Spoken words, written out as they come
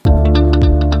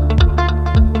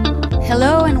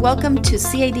and welcome to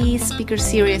CID Speaker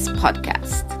Series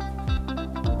podcast.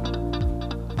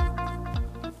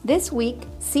 This week,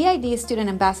 CID Student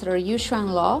Ambassador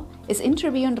Yushuan Law is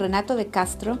interviewing Renato de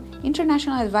Castro,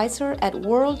 International Advisor at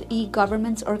World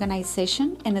E-Governments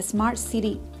Organization and a Smart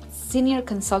City Senior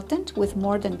Consultant with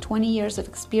more than 20 years of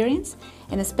experience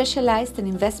and specialized in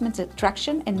investment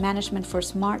attraction and management for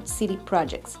smart city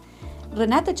projects.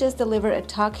 Renato just delivered a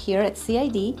talk here at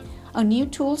CID on new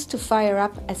tools to fire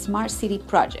up a smart city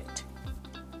project.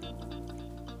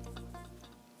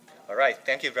 All right,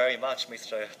 thank you very much,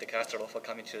 Mr. De Castro, for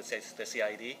coming to the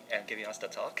CID and giving us the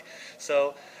talk.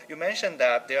 So you mentioned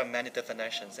that there are many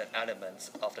definitions and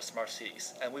elements of the smart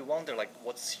cities, and we wonder,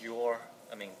 what's your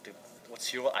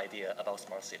idea about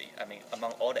smart city? I mean,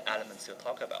 among all the elements you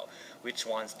talk about, which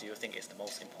ones do you think is the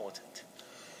most important?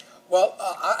 Well,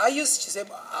 I used to say,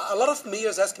 a lot of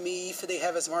mayors ask me if they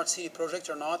have a smart city project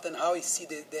or not, and how I see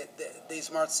the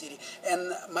smart city.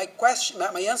 And my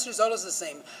answer is always the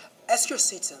same. Ask your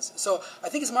citizens. So I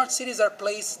think smart cities are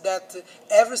places that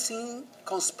everything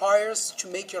conspires to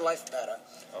make your life better.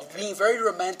 Okay. Being very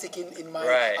romantic in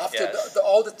my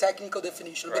all the technical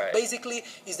definition, but basically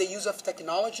is the use of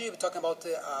technology. We're talking about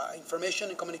information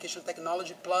and communication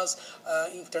technology plus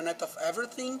Internet of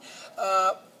Everything.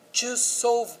 To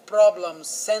solve problems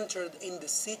centered in the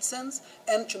citizens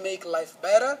and to make life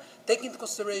better, taking into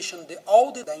consideration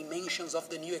all the dimensions of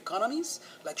the new economies,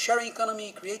 like sharing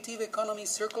economy, creative economy,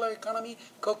 circular economy,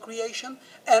 co-creation,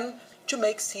 and to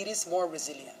make cities more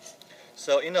resilient.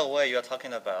 So in a way, you're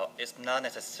talking about, it's not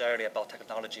necessarily about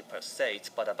technology per se,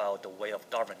 but about the way of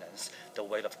governance, the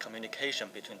way of communication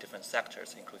between different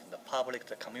sectors, including the public,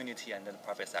 the community, and then the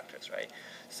private sectors, right?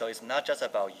 So it's not just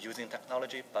about using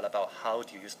technology, but about how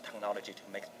do you use technology to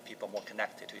make people more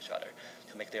connected to each other,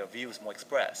 to make their views more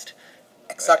expressed.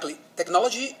 Exactly. Right?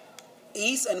 Technology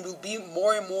is and will be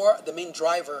more and more the main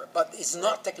driver, but it's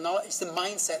not technology, it's the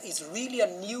mindset. It's really a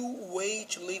new way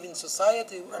to live in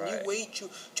society, a new way to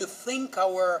think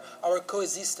our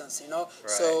coexistence, you know.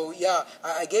 So yeah,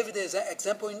 I gave you the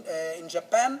example in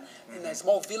Japan, in a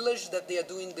small village that they are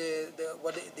doing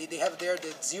what they have there,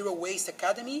 the Zero Waste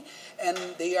Academy, and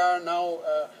they are now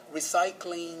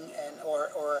recycling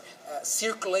or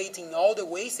circulating all the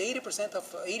waste,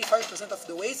 85% of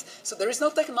the waste. So there is no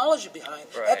technology behind.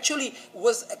 Actually,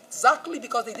 was exactly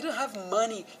because they didn't have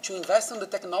money to invest in the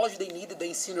technology they needed, the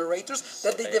incinerators, so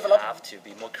that they developed. Have to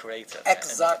be more creative.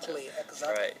 Exactly.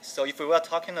 Right. So if we were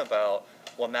talking about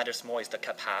what matters more is the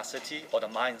capacity or the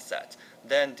mindset,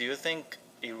 then do you think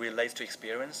it relates to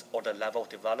experience or the level of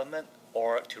development?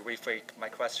 Or to rephrase my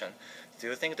question, do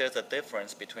you think there's a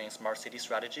difference between smart city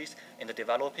strategies in the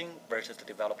developing versus the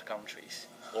developed countries?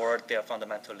 Or they are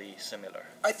fundamentally similar?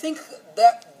 I think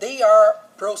that they are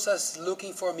process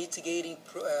looking for mitigating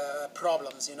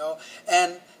problems, you know,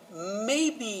 and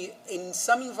maybe in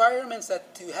some environments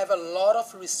that you have a lot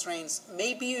of restraints,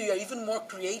 maybe you are even more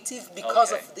creative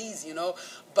because of these, you know.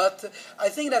 But I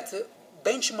think that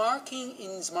benchmarking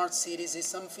in smart cities is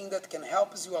something that can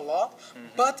help you a lot,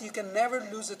 but you can never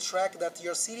lose a track that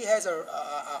your city has a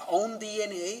own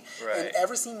DNA, and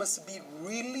everything must be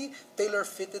really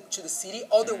tailor-fitted to the city,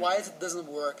 otherwise it doesn't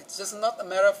work. It's just not a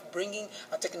matter of bringing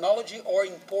a technology or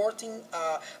importing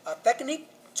a technique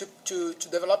to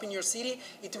develop in your city.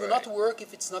 It will not work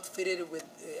if it's not fitted with,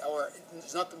 or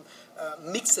it's not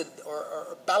mixed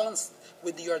or balanced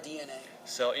with your DNA.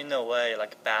 So in a way,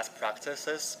 best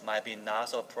practices might be not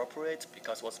so appropriate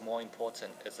because what's more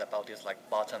important is about this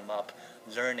bottom-up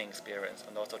learning experience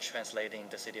and also translating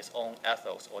the city's own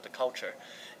ethos or the culture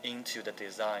into the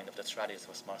design of the strategies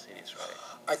for smart cities, right?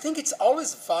 I think it's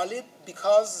always valid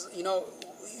because, you know,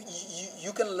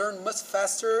 you can learn much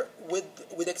faster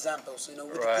with examples, you know,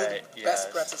 with good best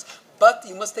practices. But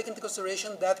you must take into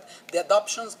consideration that the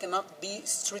adoptions cannot be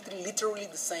strictly, literally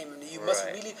the same. You must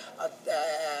really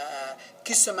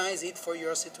customize it for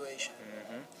your situation.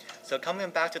 So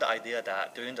coming back to the idea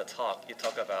that during the talk, you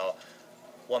talk about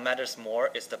what matters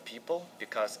more is the people,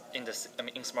 because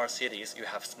in smart cities, you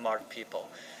have smart people.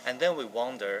 And then we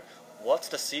wonder, what's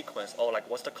the sequence or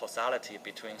what's the causality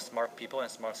between smart people and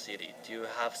smart city? Do you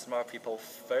have smart people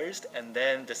first and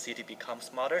then the city becomes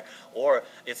smarter? Or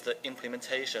it's the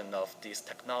implementation of this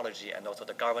technology and also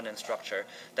the governance structure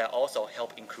that also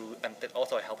help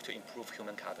to improve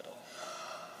human capital?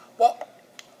 Well,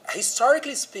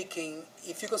 historically speaking,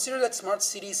 if you consider that smart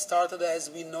cities started, as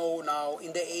we know now,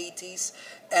 in the 80s,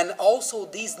 and also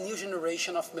this new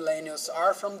generation of millennials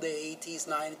are from the 80s,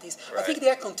 90s, I think they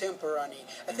are contemporary.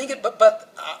 I think,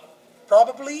 but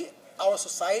probably our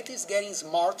society is getting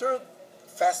smarter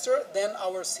faster than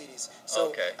our cities. So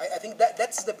Okay. I think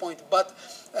that's the point. But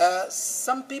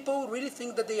some people really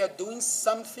think that they are doing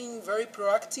something very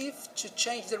proactive to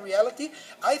change the reality.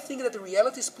 I think that the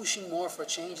reality is pushing more for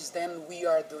changes than we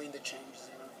are doing the changes.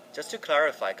 You know? Just to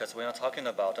clarify, because when you're talking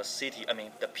about a city, I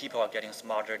mean, the people are getting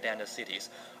smarter than the cities.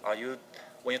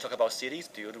 When you talk about cities,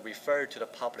 do you refer to the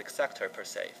public sector per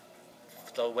se?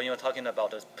 So when you're talking about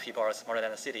the people are smarter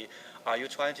than the city, are you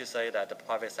trying to say that the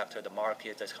private sector, the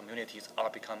market, the communities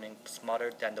are becoming smarter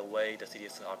than the way the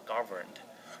cities are governed?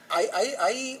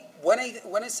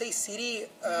 When I say city,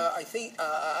 I think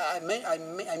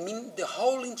I mean the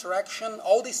whole interaction,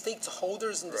 all the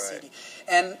stakeholders in the Right. city,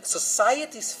 and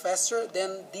society is faster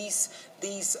than these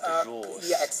rules.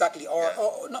 yeah, exactly, or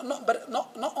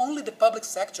not only the public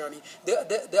sector. I mean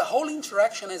the whole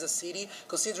interaction as a city,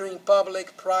 considering public,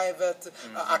 private,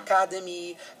 academy,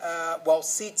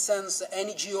 citizens,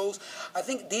 NGOs. I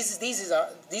think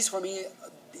this for me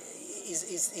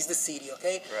is the city.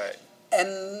 Okay. Right.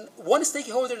 And one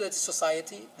stakeholder, that's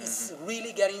society, is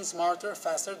really getting smarter,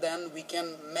 faster than we can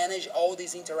manage all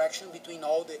this interaction between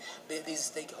all these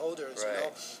stakeholders. Right. You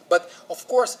know? But of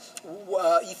course,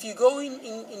 if you go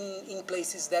in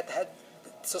places that had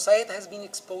society has been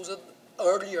exposed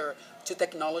earlier to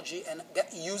technology and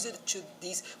use it to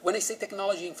these, when I say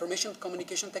technology, information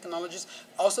communication technologies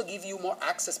also give you more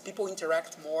access, people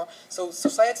interact more. So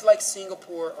societies like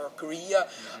Singapore or Korea,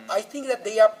 I think that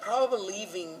they are probably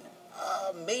living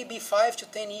maybe 5 to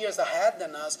 10 years ahead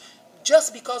than us,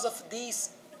 just because of this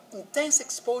intense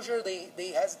exposure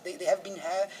they have been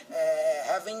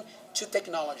having to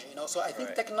technology. You know, so I think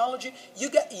Right. technology, you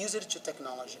get used to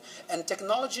technology, and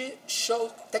technology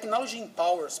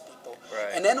empowers people.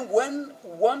 Right. And then when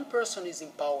one person is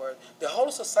empowered, the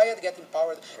whole society gets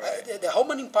empowered. Right. The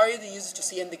Roman Empire they used to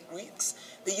see, and the Greeks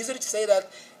they used to say that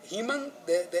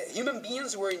the human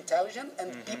beings were intelligent and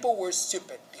people were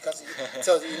stupid, because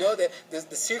so you know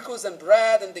the circles and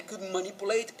bread, and they could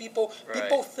manipulate people. Right.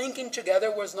 People thinking together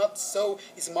was not so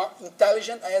smart,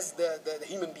 intelligent as the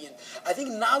human being. I think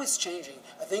now it's changing.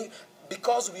 I think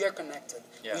because we are connected,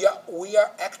 Yeah. we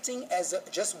are acting as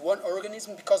just one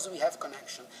organism because we have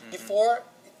connection. Before,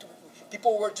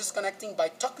 people were just connecting by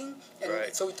talking, and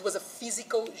Right. so it was a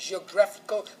physical,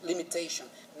 geographical limitation.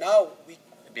 Now we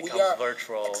becomes are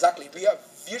virtual. Exactly, we are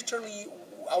virtually.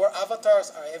 Our avatars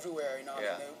are everywhere. You know,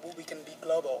 Yeah. we can be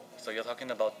global. So you're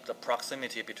talking about the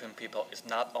proximity between people is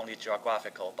not only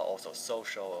geographical, but also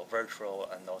social, virtual,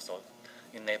 and also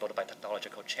enabled by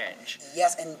technological change.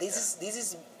 Yes, and this is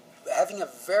having a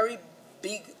very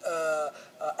big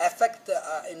effect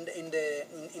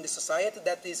in the society.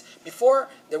 That is, before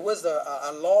there was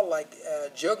a law like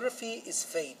geography is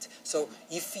fate. So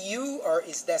if you or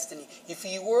is destiny. If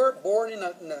you were born in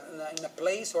a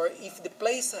place, or if the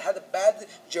place had a bad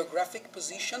geographic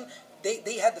position,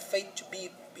 they had the fate to be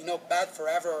bad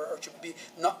forever, or to be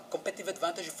not competitive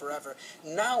advantage forever.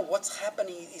 Now what's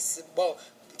happening is,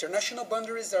 international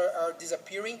boundaries are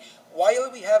disappearing. While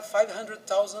we have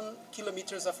 500,000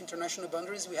 kilometers of international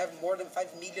boundaries, we have more than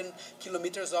 5 million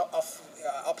kilometers of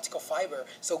optical fiber.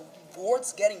 So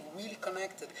world's getting really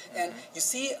connected. And you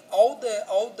see all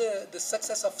the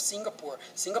success of Singapore.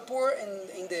 Singapore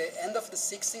in the end of the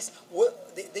 60s,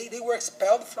 they were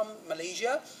expelled from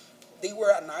Malaysia. They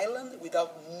were an island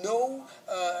without no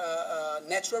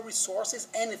natural resources,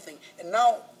 anything. And now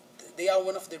they are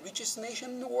one of the richest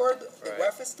nations in the world, the Right.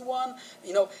 wealthiest one.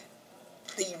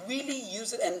 They really use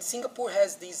it, and Singapore has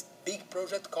this big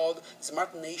project called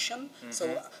Smart Nation. So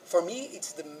for me,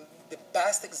 it's the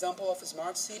best example of a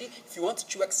smart city. If you want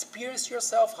to experience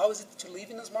yourself, how is it to live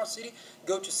in a smart city,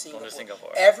 go to Singapore.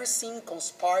 Singapore. Everything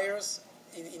conspires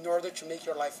in order to make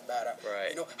your life better.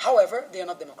 Right. However, they are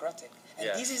not democratic. And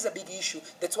Yes. this is a big issue.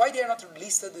 That's why they are not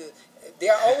listed. They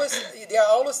are always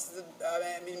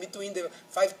between the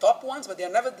 5 top ones, but they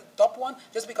are never the top one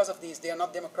just because of this. They are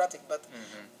not democratic. But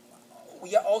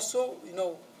we are also,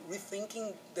 rethinking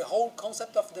the whole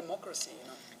concept of democracy.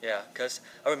 Yeah, because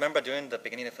I remember during the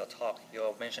beginning of your talk, you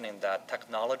were mentioning that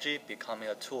technology becoming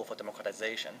a tool for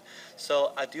democratization.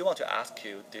 So I do want to ask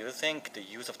you, do you think the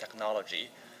use of technology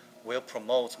will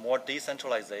promote more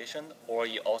decentralization, or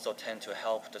you also tend to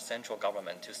help the central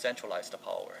government to centralize the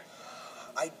power?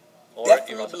 I Or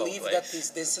definitely it runs both believe ways? that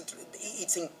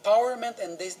it's empowerment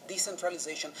and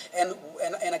decentralization. And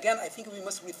and again, I think we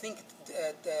must rethink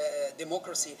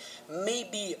democracy.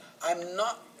 Maybe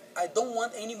I don't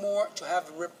want anymore to have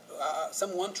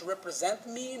someone to represent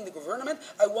me in the government.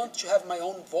 I want to have my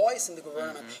own voice in the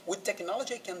government. With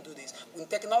technology, I can do this. With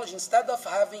technology, instead of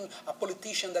having a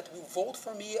politician that will vote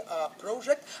for me a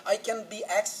project, I can be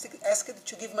asked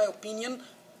to give my opinion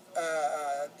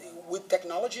with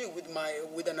technology,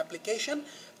 with an application,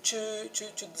 to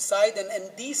decide,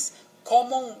 and these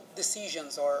common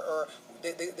decisions or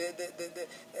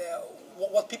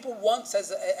what people want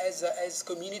as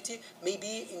community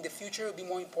maybe in the future will be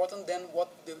more important than what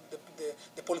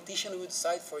the politician will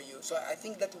decide for you. So I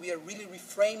think that we are really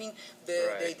reframing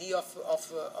the idea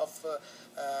of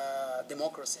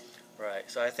democracy. Right.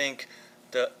 So I think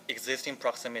the existing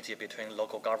proximity between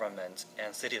local government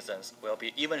and citizens will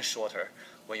be even shorter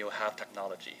when you have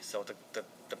technology. So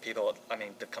the people, I mean,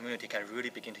 the community can really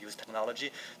begin to use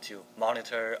technology to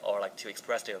monitor or like to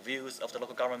express their views of the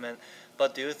local government.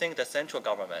 But do you think the central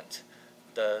government,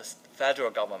 the federal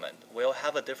government, will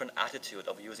have a different attitude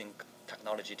of using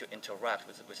technology to interact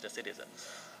with the citizens?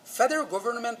 Federal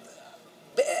government,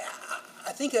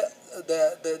 I think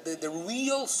the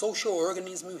real social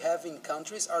organism we have in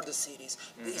countries are the cities.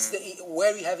 It's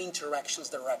where we have interactions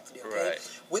directly. Okay,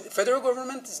 with federal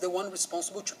government is the one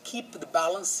responsible to keep the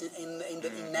balance in the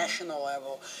national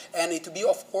level, and it will be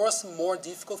of course more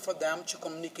difficult for them to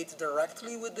communicate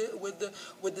directly with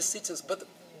the citizens, but.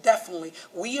 Definitely,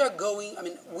 we are going. I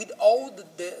mean, with all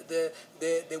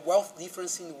the wealth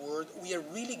difference in the world, we are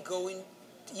really going.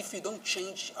 If we don't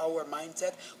change our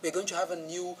mindset, we're going to have a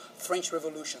new French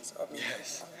Revolution. I mean,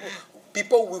 yes.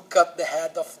 People will cut the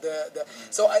head of the.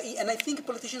 So I think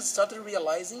politicians started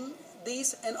realizing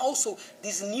this, and also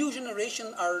this new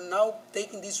generation are now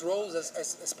taking these roles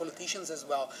as politicians as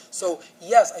well. So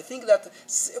yes, I think that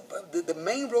the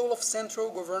main role of central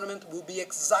government will be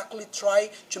exactly try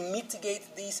to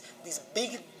mitigate these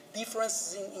big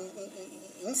differences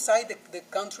inside the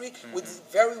country with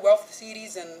very wealthy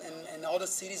cities and other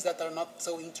cities that are not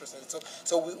so interested.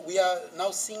 So we are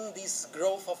now seeing this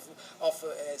growth of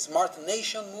smart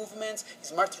nation movements,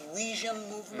 smart region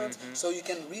movements. So you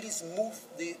can really smooth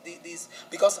these,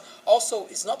 because also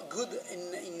it's not good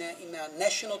in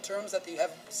national terms that you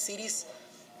have cities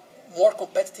more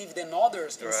competitive than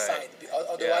others inside.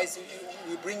 Otherwise,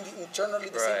 we bring internally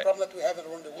the same problem that we have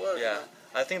around the world. Yeah. You know?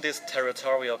 I think this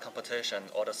territorial competition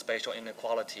or the spatial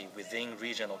inequality within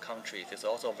regional countries is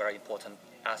also a very important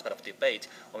aspect of debate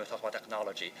when we talk about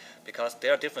technology, because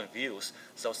there are different views.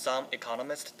 So some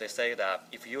economists, they say that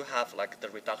if you have like the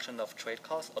reduction of trade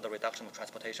costs or the reduction of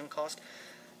transportation costs,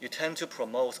 you tend to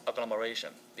promote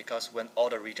agglomeration, because when all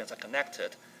the regions are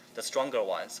connected, the stronger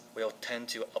ones will tend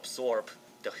to absorb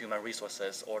the human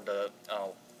resources or the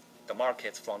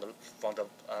markets from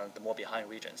the more behind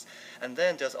regions. And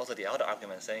then there's also the other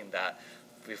argument saying that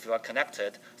if you are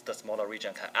connected, the smaller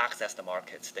region can access the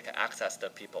markets, they can access the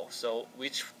people. So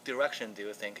which direction do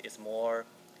you think is more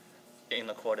in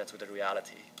accordance with the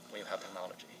reality when you have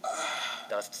technology?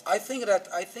 I think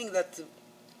that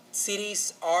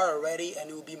cities are already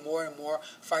and will be more and more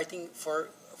fighting for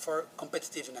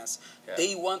competitiveness. Yeah.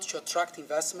 They want to attract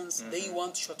investments. They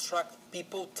want to attract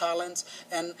people, talents,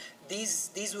 and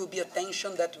this will be a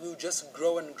tension that will just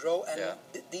grow and grow. And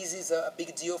this is a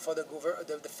big deal for the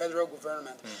federal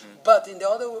government. But in the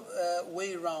other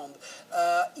way around,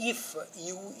 if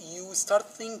you start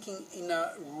thinking in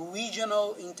a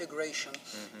regional integration,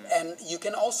 and you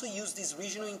can also use this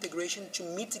regional integration to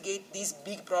mitigate these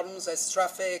big problems as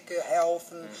traffic,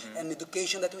 health, and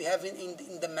education that we have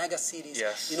in the mega cities.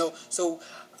 Yes. You know, so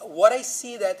what I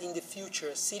see that in the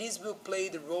future, cities will play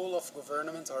the role of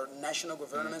governments or national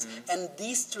governments, and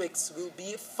districts will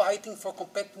be fighting for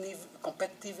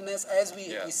competitiveness as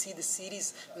we see the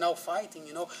cities now fighting.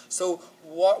 You know, so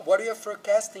what we are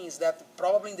forecasting is that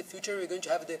probably in the future we're going to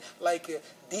have the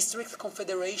district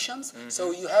confederations.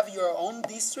 So you have your own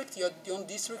district,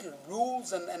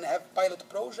 rules and have pilot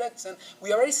projects, and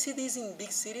we already see these in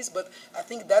big cities. But I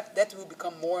think that will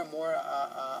become more and more.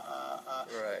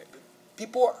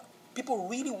 People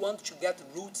really want to get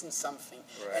roots in something,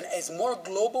 and as more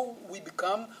global we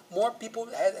become, more people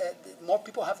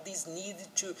have this need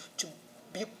to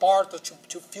be part or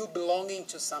to feel belonging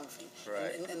to something,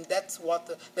 and that's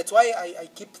why I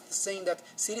keep saying that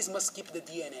cities must keep the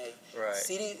DNA.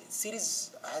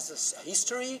 Cities has a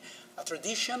history, a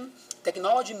tradition.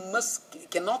 Technology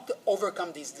cannot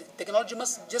overcome this. Technology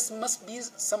must be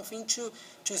something to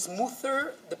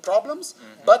smoother the problems,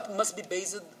 but must be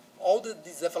based. All the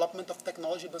development of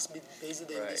technology must be based in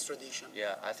this tradition.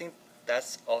 Yeah, I think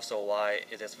that's also why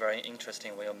it is very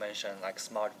interesting when you mention like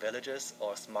smart villages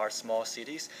or smart small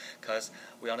cities, because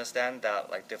we understand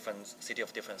that like different cities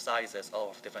of different sizes or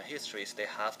of different histories, they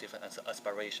have different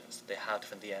aspirations, they have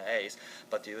different DNAs.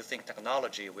 But do you think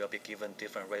technology will be given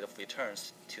different rate of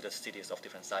returns to the cities of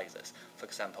different sizes? For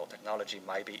example, technology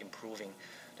might be improving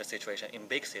the situation in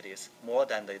big cities more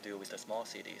than they do with the small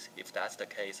cities. If that's the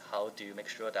case, how do you make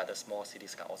sure that the small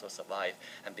cities can also survive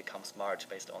and become smart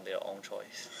based on their own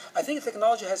choice? I think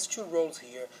technology has two roles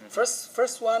here.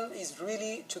 First one is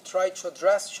really to try to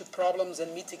address two problems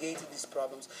and mitigate these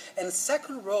problems. And the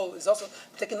second role is also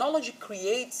technology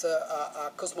creates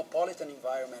a cosmopolitan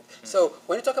environment. So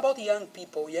when you talk about young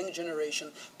people, young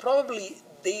generation, probably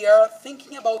they are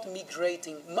thinking about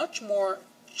migrating much more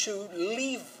to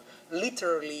live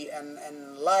literally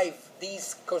and live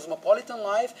this cosmopolitan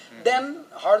life, then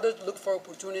harder to look for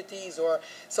opportunities. Or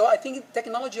so I think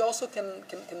technology also can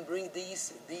bring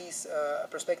these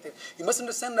perspective. You must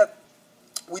understand that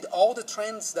with all the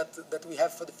trends that we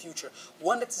have for the future,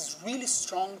 one that is really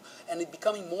strong and it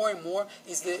becoming more and more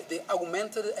is the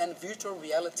augmented and virtual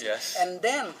reality. Yes. And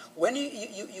then when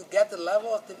you get the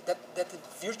level of that the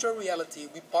virtual reality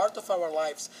will be part of our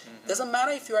lives, doesn't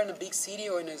matter if you're in a big city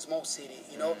or in a small city,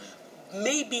 you know,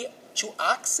 maybe to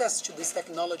access to this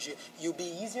technology will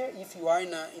be easier if you are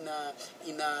in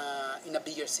a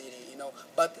bigger city, you know.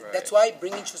 But that's why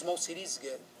bringing to small cities is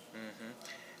good.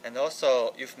 And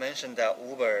also, you've mentioned that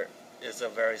Uber is a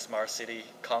very smart city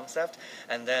concept,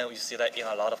 and then you see that in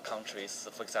a lot of countries,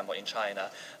 for example in China,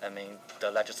 I mean,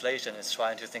 the legislation is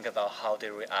trying to think about how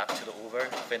they react to the Uber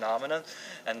phenomenon.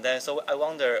 And then, so I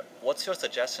wonder, what's your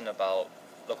suggestion about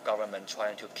local government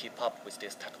trying to keep up with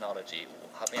this technology?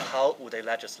 I mean, how would they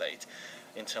legislate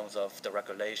in terms of the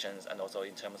regulations and also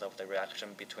in terms of the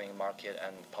reaction between market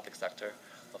and public sector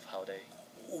of how they...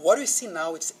 What we see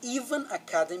now, it's even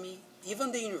academy,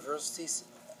 even the universities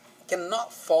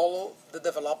cannot follow the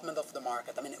development of the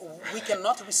market. I mean, we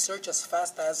cannot research as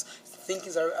fast as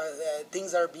things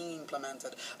are being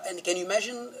implemented. And can you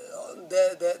imagine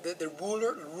the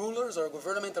rulers or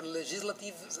government or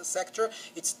legislative sector?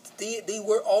 They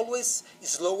were always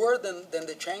slower than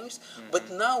the change. But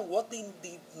now what they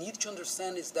need to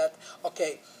understand is that,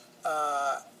 okay,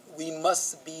 we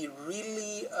must be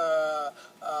really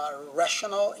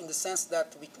rational in the sense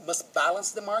that we must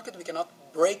balance the market. We cannot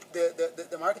break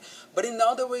the market. But in the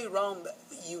other way around,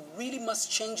 you really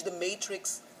must change the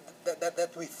matrix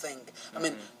that we think. I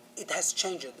mean, it has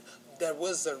changed. There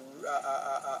was a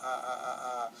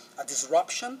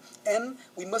disruption, and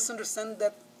we must understand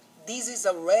that this is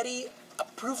already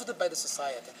approved by the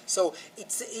society. So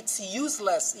it's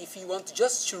useless if you want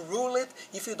just to rule it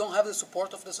if you don't have the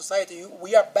support of the society.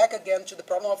 We are back again to the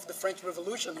problem of the French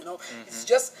Revolution. You know, it's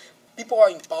just people are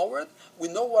empowered. We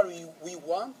know what we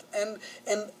want, and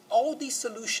all these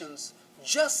solutions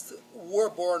just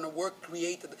were born, were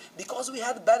created because we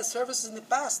had bad services in the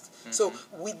past. So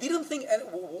we didn't think, and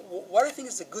what I think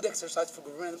is a good exercise for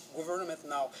government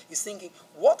now is thinking,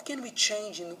 what can we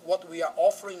change in what we are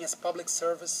offering as public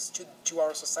service to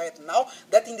our society now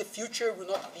that in the future will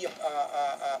not be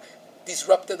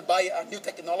disrupted by a new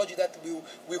technology that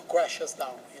will crash us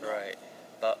down. You know? Right.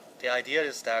 But the idea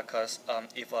is that because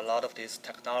if a lot of this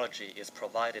technology is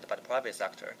provided by the private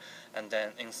sector, and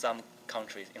then in some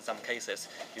countries, in some cases,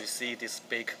 you see these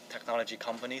big technology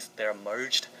companies, they're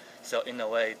merged. So in a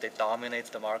way, they dominate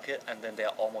the market, and then they're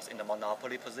almost in a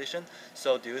monopoly position.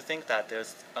 So do you think that do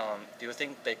you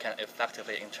think they can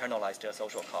effectively internalize their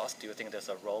social costs? Do you think there's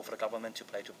a role for the government to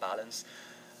play to balance?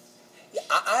 Yeah,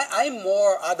 I'm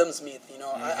more Adam Smith, you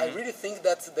know. I really think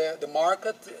that the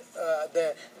market,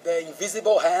 the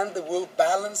invisible hand will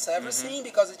balance everything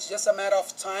because it's just a matter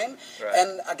of time. Right.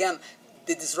 And again,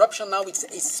 the disruption now, it's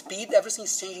speed,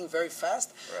 everything's changing very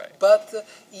fast. Right. But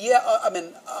I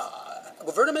mean,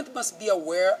 government must be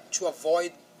aware to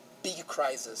avoid big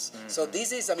crisis. So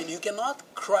this is, I mean, you cannot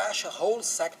crash a whole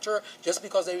sector just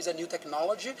because there is a new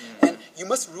technology, and you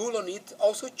must rule on it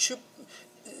also to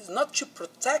not to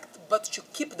protect, but to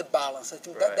keep the balance. I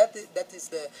think that is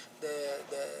the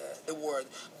word.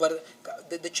 But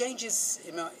the change is,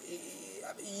 you know,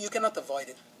 you cannot avoid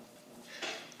it.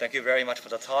 Thank you very much for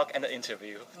the talk and the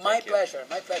interview. My pleasure.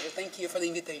 Thank you for the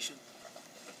invitation.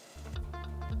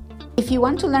 If you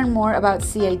want to learn more about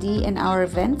CID and our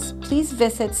events, please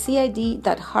visit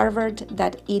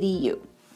cid.harvard.edu.